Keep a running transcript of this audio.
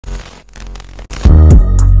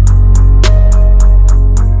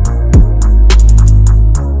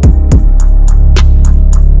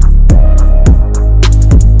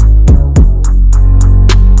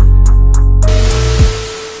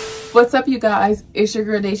What's up, you guys? It's your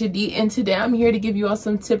girl Deja D, and today I'm here to give you all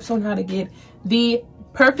some tips on how to get the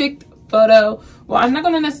perfect photo. Well, I'm not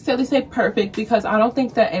going to necessarily say perfect because I don't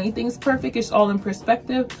think that anything's perfect. It's all in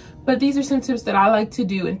perspective. But these are some tips that I like to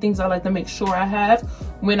do and things I like to make sure I have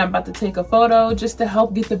when I'm about to take a photo, just to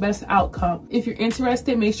help get the best outcome. If you're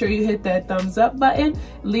interested, make sure you hit that thumbs up button.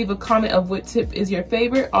 Leave a comment of what tip is your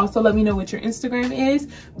favorite. Also, let me know what your Instagram is.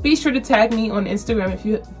 Be sure to tag me on Instagram if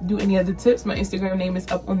you do any other tips. My Instagram name is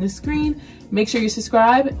up on the screen. Make sure you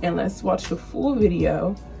subscribe and let's watch the full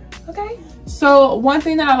video. Okay, so one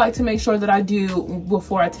thing that I like to make sure that I do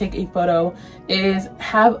before I take a photo is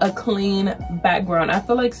have a clean background. I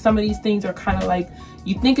feel like some of these things are kind of like,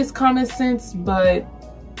 you think it's common sense, but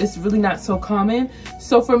it's really not so common.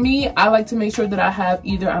 So for me, I like to make sure that I have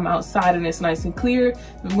either I'm outside and it's nice and clear.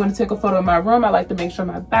 If I'm going to take a photo in my room, I like to make sure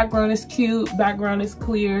my background is cute, background is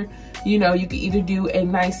clear. You know, you can either do a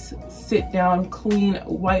nice sit down, clean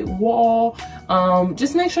white wall.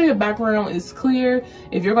 Just make sure your background is clear.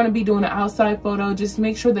 If you're going to be doing an outside photo, just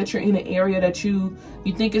make sure that you're in an area that you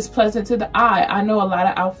think is pleasant to the eye. I know a lot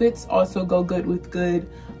of outfits also go good with good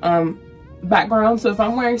background. So if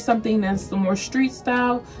I'm wearing something that's more street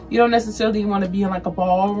style, you don't necessarily want to be in like a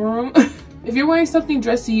ballroom. If you're wearing something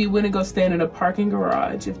dressy, you wouldn't go stand in a parking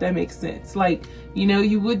garage, if that makes sense. Like, you know,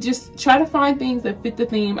 you would just try to find things that fit the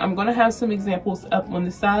theme. I'm gonna have some examples up on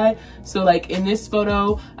the side. So like in this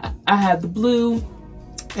photo, I have the blue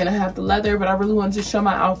and I have the leather, but I really wanted to show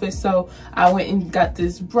my outfit, so I went and got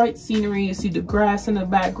this bright scenery. You see the grass in the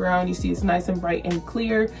background, you see it's nice and bright and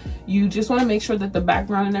clear. You just want to make sure that the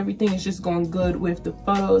background and everything is just going good with the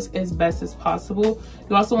photos as best as possible.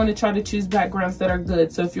 You also want to try to choose backgrounds that are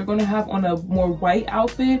good. So if you're going to have on a more white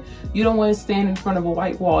outfit, you don't want to stand in front of a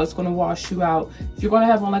white wall. It's going to wash you out. If you're going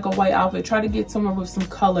to have on like a white outfit, try to get somewhere with some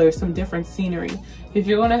color, some different scenery. If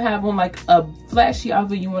you're going to have on like a flashy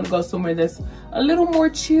outfit, you want to go somewhere that's a little more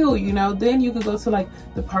chill, you know, then you could go to like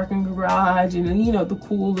the parking garage and then, you know, the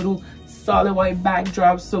cool little solid white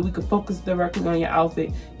backdrop so we could focus directly on your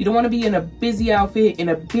outfit. You don't want to be in a busy outfit in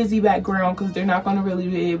a busy background because they're not going to really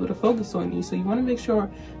be able to focus on you. So you want to make sure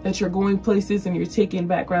that you're going places and you're taking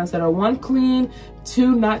backgrounds that are, one, clean,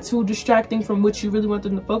 two, not too distracting from what you really want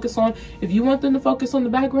them to focus on. If you want them to focus on the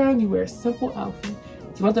background, you wear a simple outfit.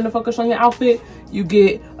 If you want them to focus on your outfit, you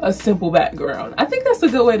get a simple background. I think that's a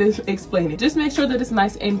good way to explain it. Just make sure that it's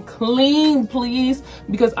nice and clean, please,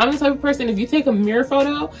 because I'm the type of person, if you take a mirror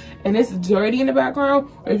photo and it's dirty in the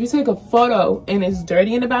background, or if you take a photo and it's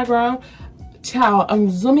dirty in the background, child, I'm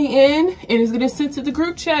zooming in and it's gonna send to the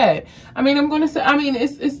group chat. I mean, I'm gonna say, I mean,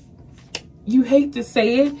 it's you hate to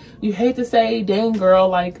say it, you hate to say, dang girl,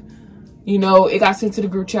 like, you know, it got sent to the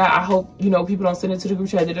group chat. I hope, you know, people don't send it to the group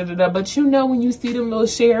chat, But you know, when you see them little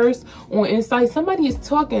shares on Insight, somebody is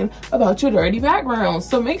talking about your dirty background.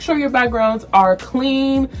 So make sure your backgrounds are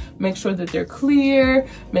clean. Make sure that they're clear.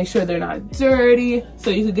 Make sure they're not dirty,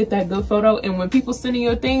 so you can get that good photo. And when people sending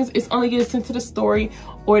your things, it's only getting sent to the story,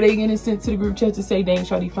 or they getting sent to the group chat to say, dang,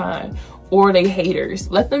 shawty fine. Or they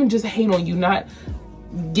haters. Let them just hate on you, not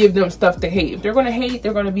give them stuff to hate. If they're going to hate,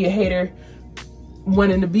 they're going to be a hater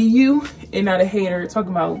wanting to be you and not a hater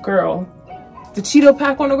talking about, girl, the Cheeto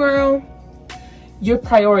pack on the ground, your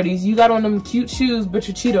priorities. You got on them cute shoes, but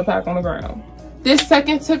your Cheeto pack on the ground. This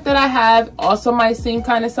second tip that I have also might seem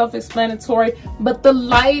kind of self-explanatory, but the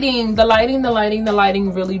lighting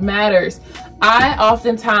really matters. I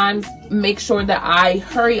oftentimes make sure that I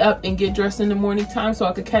hurry up and get dressed in the morning time so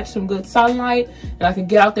I could catch some good sunlight and I could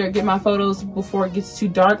get out there and get my photos before it gets too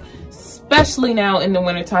dark, especially now in the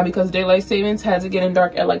winter time, because daylight savings has it getting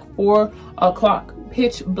dark at like 4 o'clock,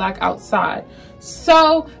 pitch black outside.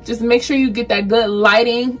 So just make sure you get that good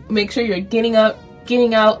lighting. Make sure you're getting up,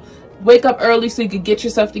 getting out. Wake up early so you can get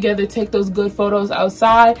yourself together, take those good photos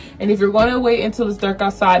outside. And if you're going to wait until it's dark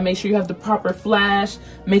outside, make sure you have the proper flash.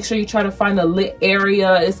 Make sure you try to find a lit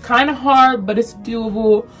area. It's kind of hard, but it's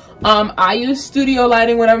doable. I use studio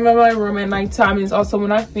lighting when I'm in my room at nighttime, and it's also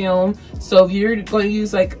when I film. So if you're going to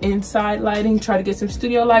use like inside lighting, try to get some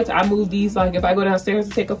studio lights. I move these like if I go downstairs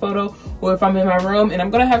to take a photo, or if I'm in my room. And I'm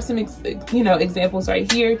going to have some examples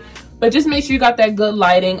right here. But just make sure you got that good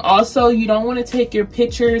lighting. Also, you don't want to take your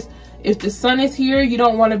pictures, if the sun is here, you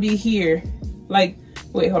don't want to be here. Like,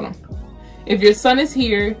 wait, hold on. If your sun is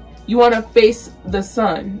here, you want to face the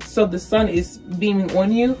sun, so the sun is beaming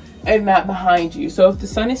on you and not behind you. So if the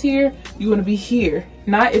sun is here, you want to be here.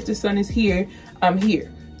 Not if the sun is here, I'm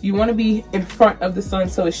here. You want to be in front of the sun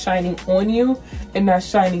so it's shining on you and not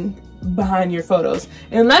shining behind your photos.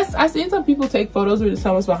 Unless, I've seen some people take photos where the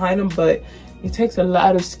sun was behind them, but it takes a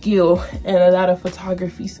lot of skill and a lot of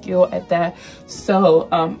photography skill at that. So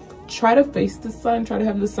try to face the sun, try to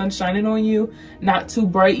have the sun shining on you, not too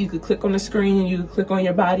bright. You could click on the screen, you could click on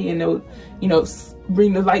your body, and it'll, you know,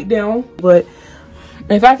 bring the light down. But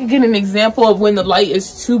if I could get an example of when the light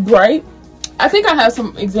is too bright, I think I have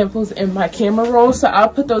some examples in my camera roll, so I'll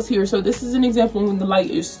put those here. So this is an example when the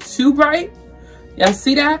light is too bright. Y'all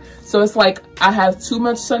see that? So it's like I have too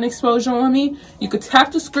much sun exposure on me. You could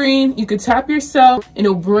tap the screen, you could tap yourself, and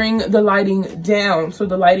it'll bring the lighting down. So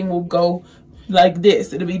the lighting will go like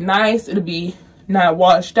this. It'll be nice, it'll be not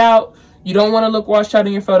washed out. You don't want to look washed out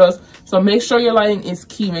in your photos. So make sure your lighting is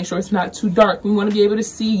key. Make sure it's not too dark. We want to be able to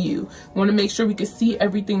see you. We want to make sure we can see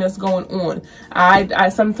everything that's going on. I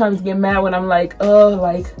sometimes get mad when I'm like, oh,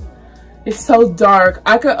 like it's so dark.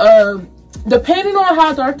 I could, depending on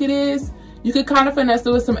how dark it is, you could kind of finesse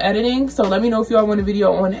it with some editing. So let me know if y'all want a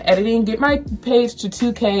video on editing. Get my page to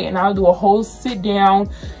 2K and I'll do a whole sit down.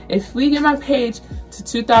 If we get my page to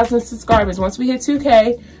 2,000 subscribers, once we hit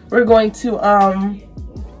 2K, we're going to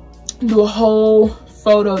do a whole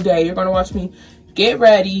photo day. You're gonna watch me get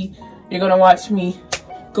ready. You're gonna watch me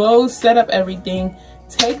go set up everything,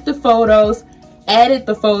 take the photos, edit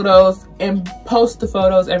the photos, and post the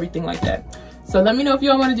photos, everything like that. So let me know if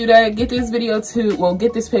y'all want to do that. Get this video to, well,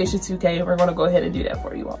 get this page to 2K, and we're gonna go ahead and do that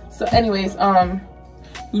for you all. So anyways,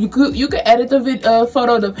 you could edit the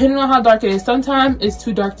photo depending on how dark it is. Sometimes it's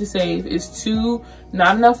too dark to save. It's too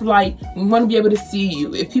not enough light. We want to be able to see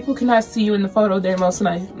you. If people cannot see you in the photo, they're most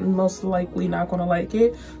likely not going to like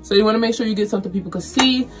it. So you want to make sure you get something people can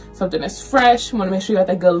see, something that's fresh. You want to make sure you got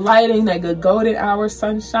that good lighting, that good golden hour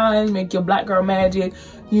sunshine, make your black girl magic.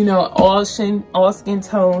 You know, all skin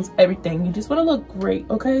tones, everything. You just want to look great,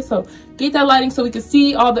 okay? So get that lighting so we can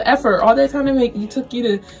see all the effort, all that time you took you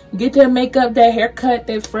to get that makeup, that haircut,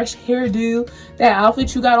 that fresh hairdo, that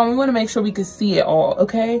outfit you got on. We want to make sure we can see it all,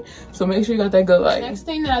 okay? So make sure you got that good lighting. Next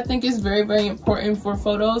thing that I think is very, very important for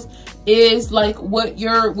photos is like what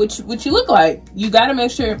you look like. You got to make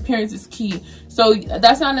sure your appearance is key. So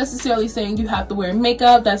that's not necessarily saying you have to wear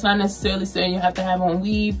makeup. That's not necessarily saying you have to have on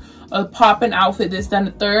weave, a popping outfit, this, that, and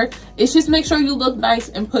the third. It's just make sure you look nice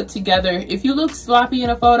and put together. If you look sloppy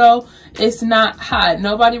in a photo, it's not hot.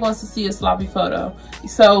 Nobody wants to see a sloppy photo.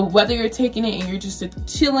 So whether you're taking it and you're just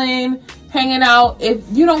chilling, hanging out, if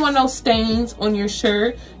you don't want no stains on your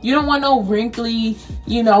shirt, you don't want no wrinkly,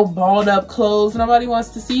 you know, balled up clothes, nobody wants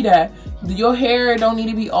to see that. Your hair don't need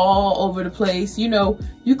to be all over the place. You know,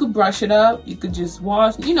 you could brush it up, you could just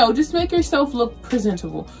wash, you know, just make yourself look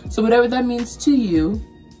presentable. So whatever that means to you,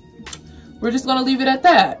 we're just gonna leave it at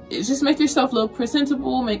that. It's just make yourself look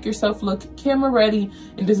presentable, make yourself look camera ready.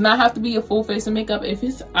 It does not have to be a full face of makeup. If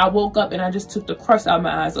it's, I woke up and I just took the crust out of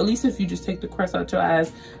my eyes, at least if you just take the crust out your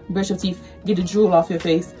eyes, brush your teeth, get the drool off your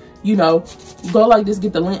face, you know, go like this,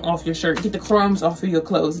 get the lint off your shirt, get the crumbs off of your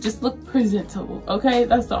clothes. Just look presentable, okay?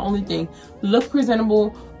 That's the only thing. Look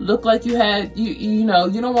presentable, look like you had, you know,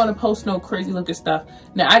 you don't want to post no crazy looking stuff.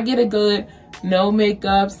 Now, I get a good no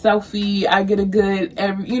makeup selfie, I get a good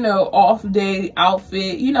you know, off day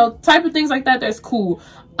outfit, you know, type of things like that. That's cool.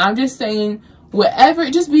 I'm just saying, whatever,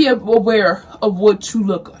 just be aware of what you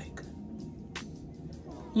look like.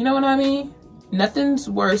 You know what I mean? Nothing's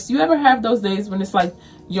worse. You ever have those days when it's like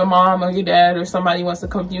your mom or your dad or somebody wants to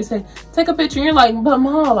come to you and say, take a picture, and you're like, but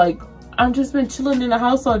mom, like, I've just been chilling in the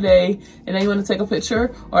house all day, and then you want to take a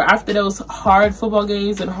picture? Or after those hard football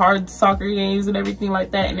games and hard soccer games and everything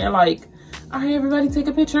like that, and they're like, all right, everybody take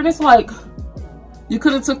a picture. And it's like, you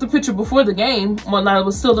could have took the picture before the game when I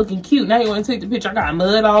was still looking cute. Now you want to take the picture, I got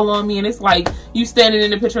mud all on me, and it's like you standing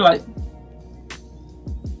in the picture like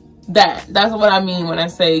that. That's what I mean when I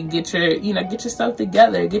say get your, you know, get yourself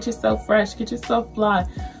together, get yourself fresh, get yourself fly.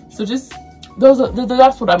 So just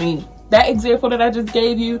that's what I mean. That example that I just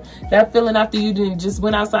gave you, that feeling after you just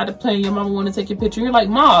went outside to play, your mama want to take your picture, you're like,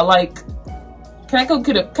 ma, like, can I go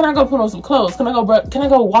put on some clothes? Can I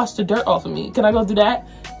go wash the dirt off of me? Can I go do that?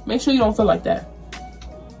 Make sure you don't feel like that.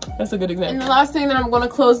 That's a good example. And the last thing that I'm going to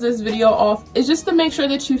close this video off is just to make sure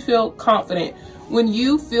that you feel confident. When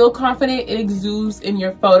you feel confident, it exudes in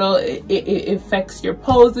your photo. It affects your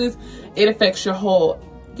poses. It affects your whole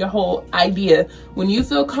idea. When you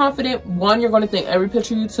feel confident, one, you're going to think every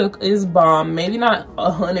picture you took is bomb. Maybe not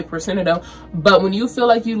 100% of them, but when you feel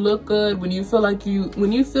like you look good, when you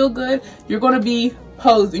feel good, you're going to be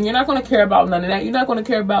posing. You're not going to care about none of that. You're not going to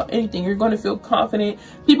care about anything. You're going to feel confident.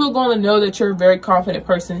 People are going to know that you're a very confident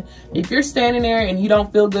person. If you're standing there and you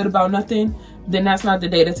don't feel good about nothing, then that's not the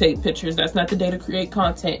day to take pictures. That's not the day to create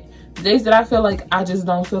content. The days that I feel like I just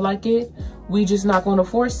don't feel like it, we just not going to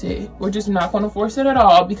force it. We're just not going to force it at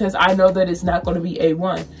all, because I know that it's not going to be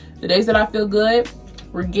A1. The days that I feel good,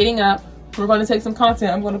 we're getting up, we're going to take some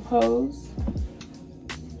content. I'm going to pose.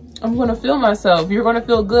 I'm gonna feel myself. You're gonna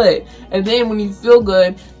feel good. And then when you feel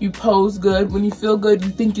good, you pose good. When you feel good, you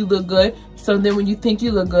think you look good. So then when you think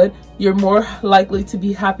you look good, you're more likely to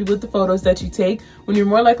be happy with the photos that you take. When you're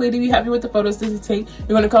more likely to be happy with the photos that you take,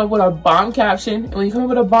 you're gonna come up with a bomb caption. And when you come up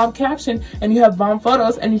with a bomb caption and you have bomb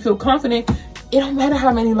photos and you feel confident, it don't matter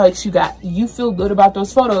how many likes you got. You feel good about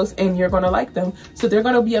those photos and you're gonna like them. So they're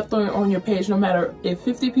gonna be up there on your page no matter if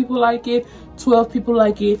 50 people like it, 12 people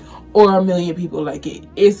like it, or 1 million people like it.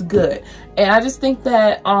 It's good. And I just think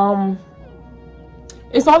that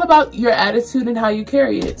it's all about your attitude and how you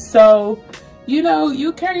carry it. So, you know,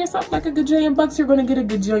 you carry yourself like a gajillion bucks, you're gonna get a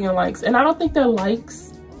gajillion likes. And I don't think that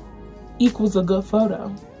likes equals a good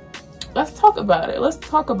photo. Let's talk about it. Let's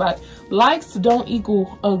talk about it. Likes don't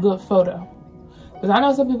equal a good photo. Because I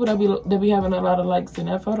know some people that be having a lot of likes and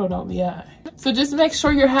that photo don't be high. So just make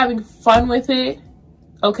sure you're having fun with it,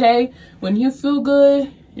 okay? When you feel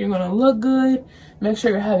good, you're gonna look good. Make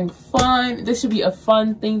sure you're having fun. This should be a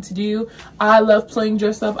fun thing to do. I love playing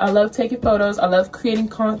dress up. I love taking photos. I love creating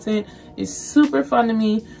content. It's super fun to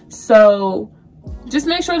me. So just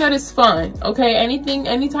make sure that it's fun, okay?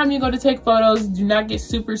 Anytime you go to take photos, do not get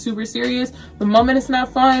super serious. The moment it's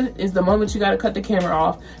not fun is the moment you got to cut the camera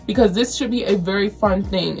off, because this should be a very fun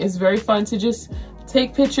thing. It's very fun to just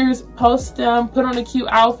take pictures, post them, put on a cute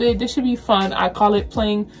outfit. This should be fun. I call it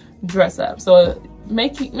playing dress up. So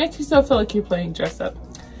make yourself feel like you're playing dress up.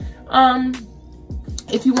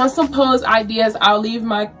 If you want some pose ideas, I'll leave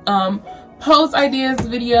my pose ideas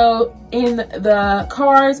video in the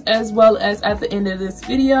cards as well as at the end of this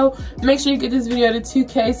video. Make sure you get this video to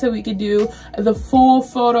 2K so we could do the full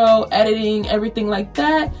photo editing, everything like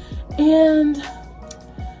that. And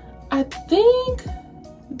I think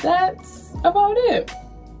that's about it.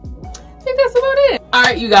 All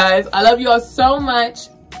right, you guys, I love you all so much.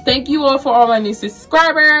 Thank you all for all my new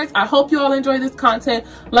subscribers. I hope you all enjoy this content.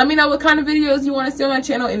 Let me know what kind of videos you want to see on my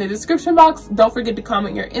channel in the description box. Don't forget to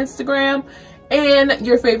comment your Instagram and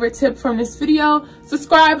your favorite tip from this video.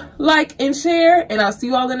 Subscribe, like, and share, and I'll see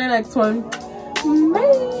you all in the next one.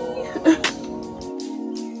 Bye.